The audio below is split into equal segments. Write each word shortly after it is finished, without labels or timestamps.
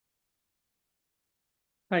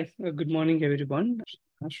Hi, good morning, everyone.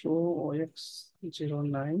 Show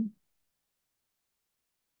OX09.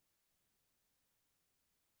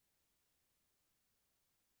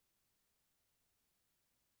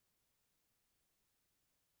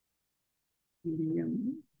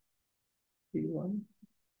 BMP1,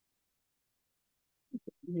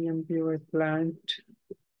 BMPY plant.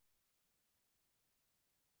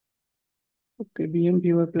 Okay,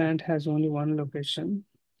 BMPY plant has only one location.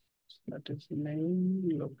 That is main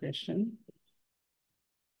location.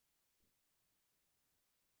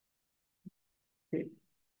 Okay.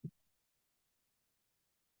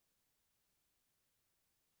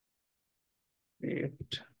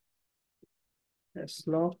 Create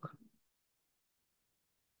S-lock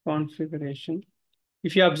configuration.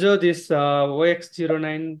 If you observe this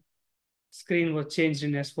OX09 screen was changed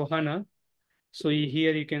in S/4HANA. So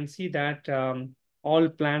here you can see that all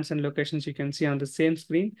plants and locations you can see on the same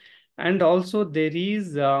screen. And also there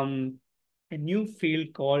is a new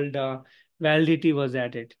field called validity was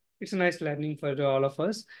added. It's a nice learning for all of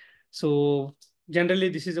us. So generally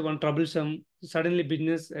this is one troublesome. Suddenly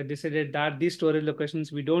business decided that these storage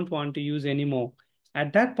locations we don't want to use anymore.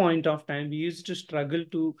 At that point of time, we used to struggle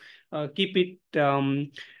to keep it do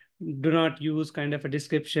not use kind of a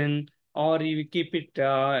description, or you keep it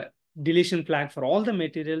deletion flag for all the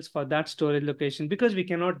materials for that storage location, because we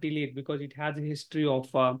cannot delete because it has a history of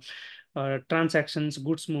transactions,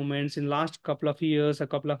 goods movements in last couple of years, a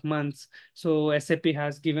couple of months. So SAP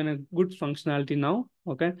has given a good functionality now.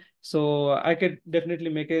 Okay, so I could definitely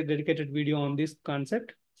make a dedicated video on this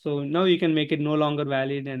concept. So now you can make it no longer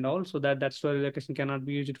valid and all, so that that storage location cannot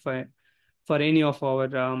be used for any of our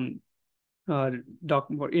uh, doc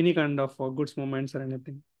or any kind of goods movements or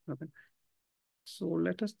anything. Okay, so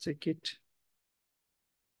let us check it.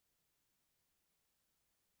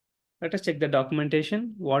 Let us check the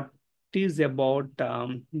documentation. What is about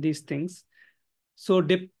these things? So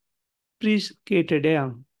deprecated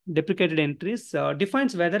entries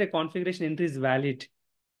defines whether a configuration entry is valid,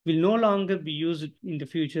 will no longer be used in the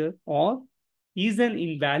future, or is an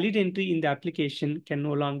invalid entry in the application can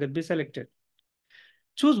no longer be selected.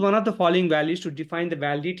 Choose one of the following values to define the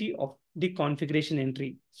validity of the configuration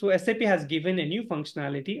entry. So SAP has given a new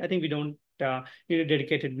functionality. I think we don't need a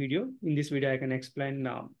dedicated video. In this video, I can explain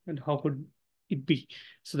and how could it be.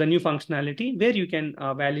 So the new functionality where you can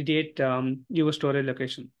validate your storage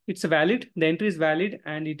location. It's valid, the entry is valid,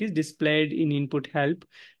 and it is displayed in input help.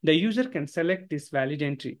 The user can select this valid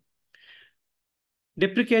entry.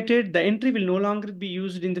 Deprecated, the entry will no longer be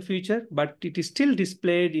used in the future, but it is still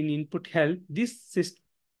displayed in input help. This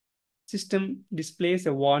system displays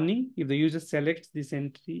a warning if the user selects this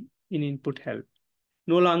entry in input help.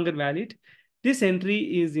 No longer valid. This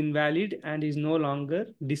entry is invalid and is no longer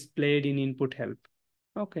displayed in input help.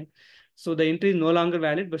 Okay. So the entry is no longer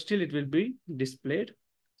valid, but still it will be displayed.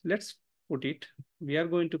 Let's put it. We are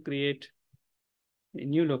going to create a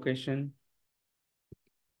new location,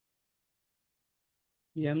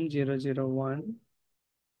 M001,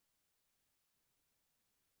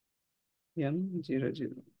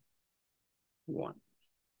 M001.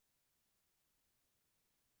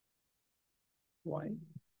 Why?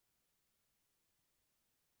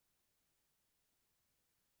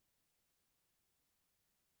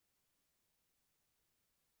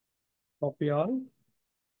 Copy all.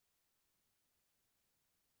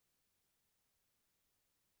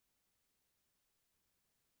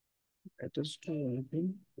 Let us do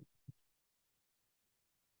anything.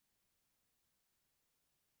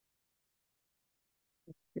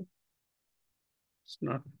 Okay. It's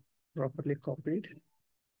not properly copied.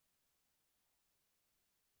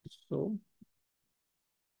 So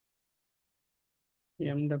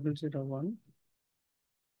M001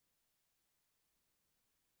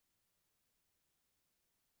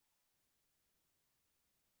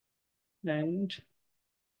 and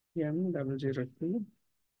M002,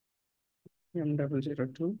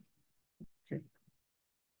 M002. Okay,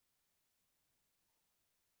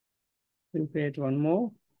 we'll create one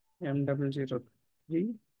more,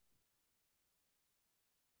 M003,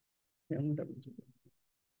 M0.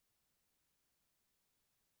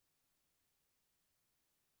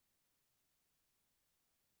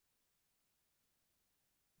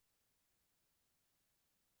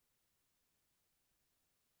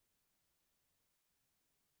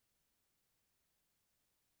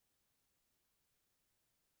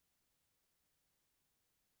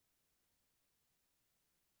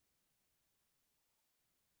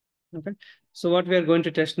 Okay, so what we are going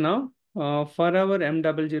to test now, for our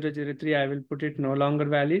M0003, I will put it no longer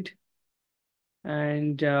valid,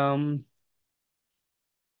 and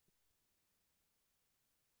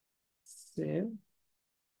save.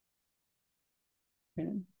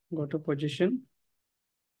 Okay, go to position,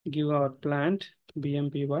 give our plant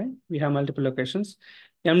BMPY. We have multiple locations.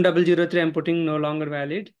 M003 I'm putting no longer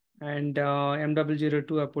valid, and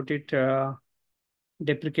M002 I put it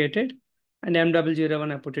deprecated, and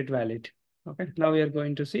M001 I put it valid. Okay, now we are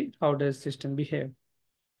going to see how does system behave.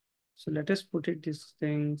 So let us put it these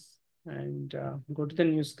things and go to the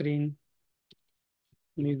new screen.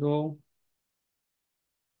 We go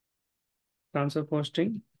transfer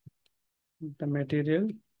posting, the material,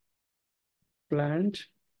 plant,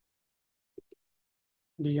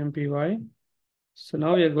 BMPY. So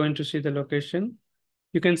now we are going to see the location.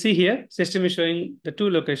 You can see here, system is showing the two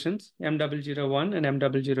locations, M001 and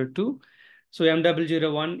M002. So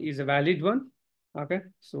M001 is a valid one. Okay,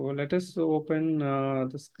 so let us open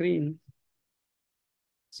the screen.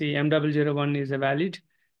 See, M001 is a valid,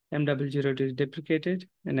 M002 is deprecated,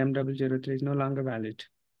 and M003 is no longer valid.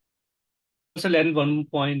 Also learn one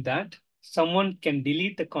point that someone can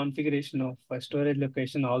delete the configuration of a storage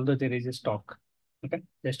location, although there is a stock. Okay,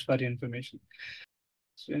 just for your information.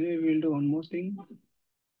 So anyway, we'll do one more thing.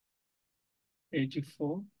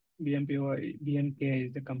 84 BMPY, BMK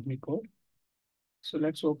is the company code. So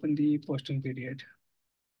let's open the posting period.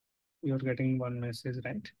 You're getting one message,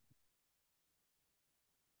 right?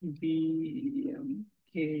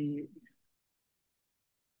 BMK,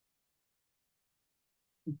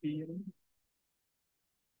 BMK.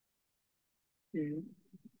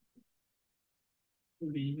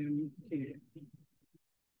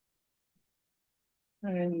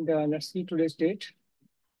 And let's see today's date,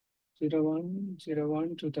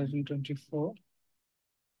 01/01/2024.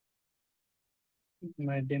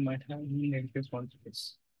 They might have negative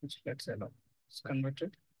quantities, which let's allow. It's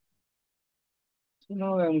converted. So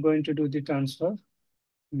now I'm going to do the transfer.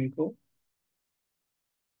 We go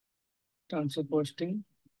transfer posting.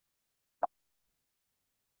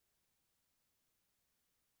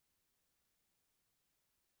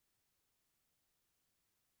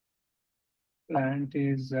 Plant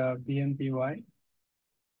is BMPY.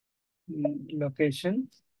 Location,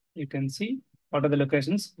 you can see what are the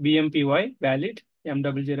locations. BMPY valid,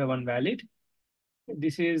 M001 valid.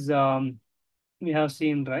 This is we have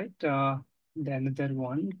seen, right? The another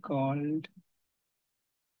one called,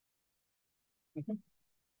 okay.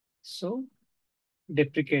 So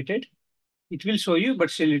deprecated. It will show you, but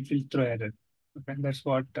still it will throw error. Okay, that's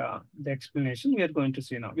what the explanation we are going to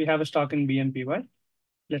see now. We have a stock in BMPY.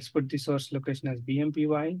 Let's put the source location as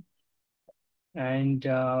BMPY, and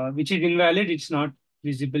which is invalid. It's not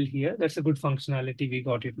visible here. That's a good functionality. We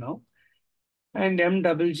got it now. And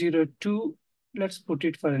M002, let's put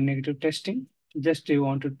it for a negative testing. Just you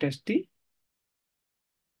want to test the.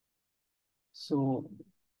 So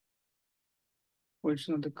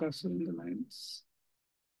position of the cursor in the lines.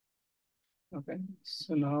 Okay,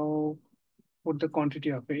 so now put the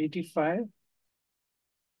quantity of 85.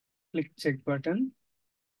 Click check button.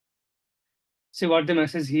 See what the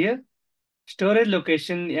message here. Storage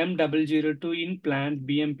location M002 in plant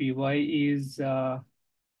BMPY is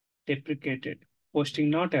deprecated. Posting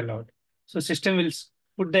not allowed. So system will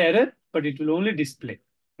put the error, but it will only display.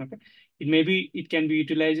 Okay. It can be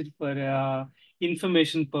utilized for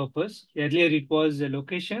information purpose. Earlier it was a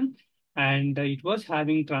location and it was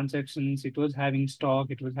having transactions, it was having stock,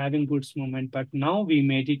 it was having goods movement, but now we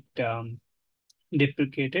made it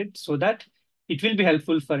deprecated so that it will be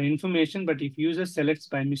helpful for information, but if user selects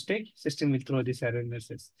by mistake, system will throw this error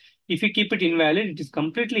message. If you keep it invalid, it is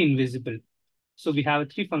completely invisible. So we have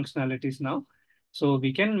three functionalities now. So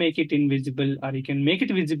we can make it invisible, or you can make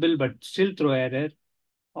it visible but still throw error,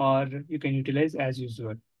 or you can utilize as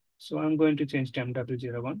usual. So I'm going to change to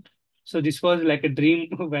M001. So this was like a dream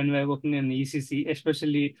when we were working in ECC,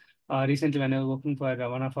 especially recently when I was working for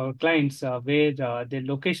one of our clients where the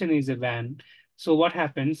location is a van. So what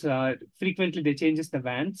happens, frequently they changes the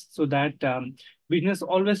vans so that business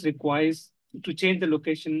always requires to change the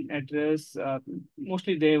location address.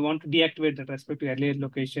 Mostly they want to deactivate the respect to earlier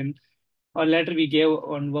location, or later we gave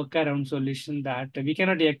one workaround solution that we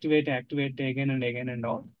cannot deactivate, activate again and again and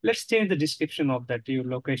all. Let's change the description of that your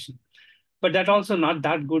location. But that also not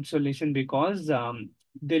that good solution because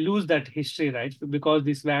they lose that history, right? Because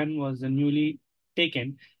this van was newly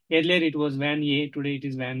taken. Earlier it was van A, today it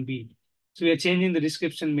is van B. So we are changing the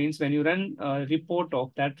description means when you run a report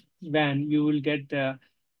of that van, you will get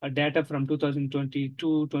data from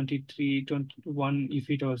 2022, 23, 21 if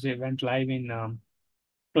it was went live in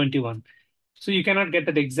 21. So you cannot get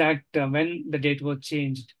that exact when the date was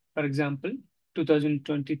changed. For example,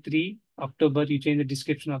 2023 October, you change the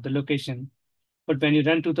description of the location. But when you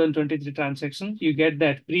run 2023 transaction, you get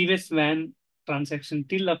that previous van transaction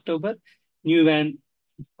till October, new van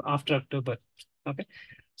after October. Okay.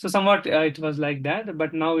 So somewhat it was like that,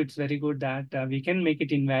 but now it's very good that we can make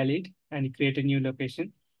it invalid and create a new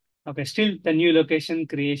location. Okay, still the new location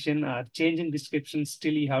creation or change in description,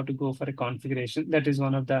 still you have to go for a configuration. That is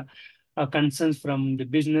one of the concerns from the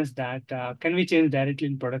business that can we change directly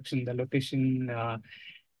in production the location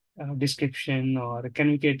description or can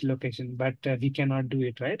we get location, but we cannot do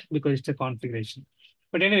it, right? Because it's a configuration.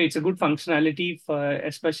 But anyway, it's a good functionality for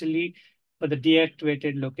especially for the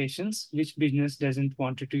deactivated locations, which business doesn't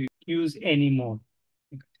want it to use anymore.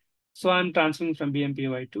 So I'm transferring from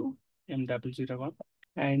BMPY to M001,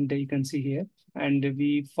 and you can see here, and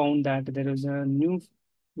we found that there was a new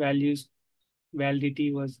values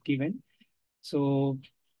validity was given. So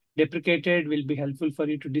deprecated will be helpful for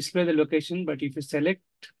you to display the location, but if you select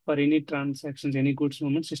for any transactions, any goods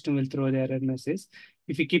movement, system will throw the error message.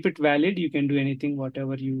 If you keep it valid, you can do anything,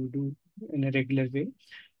 whatever you do in a regular way.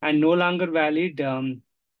 And no longer valid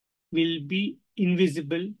will be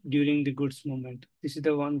invisible during the goods movement. This is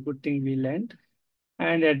the one good thing we learned.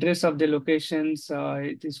 And address of the locations,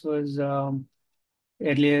 this was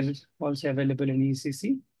earlier also available in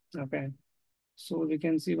ECC. Okay. So we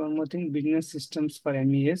can see one more thing, business systems for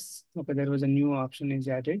MES. Okay, there was a new option is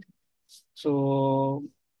added. So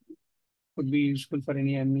could be useful for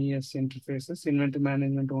any MES interfaces, inventory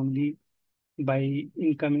management only by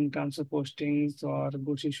incoming transfer postings or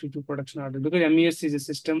goods issued to production order. Because MES is a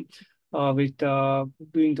system with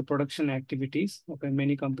doing the production activities. Okay,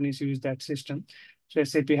 many companies use that system. So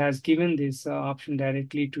SAP has given this option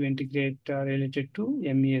directly to integrate related to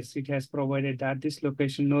MES. It has provided that this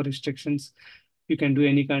location, no restrictions. You can do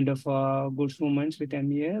any kind of goods movements with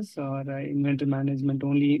MES or inventory management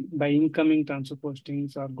only by incoming transfer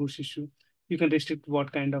postings or goods issue. You can restrict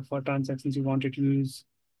what kind of transactions you wanted to use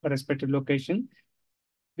for respective location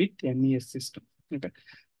with MES system. Okay.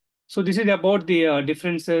 So this is about the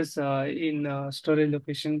differences in storage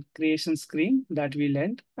location creation screen that we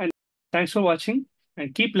learned. And thanks for watching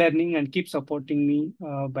and keep learning and keep supporting me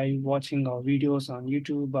by watching our videos on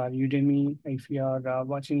YouTube or Udemy. If you are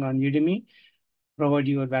watching on Udemy, provide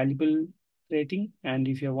your valuable rating. And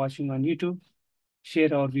if you're watching on YouTube,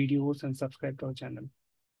 share our videos and subscribe to our channel.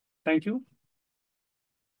 Thank you.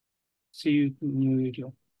 See you in new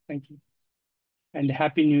video. Thank you. And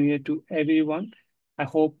Happy New Year to everyone. I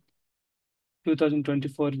hope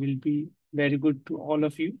 2024 will be very good to all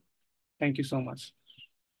of you. Thank you so much.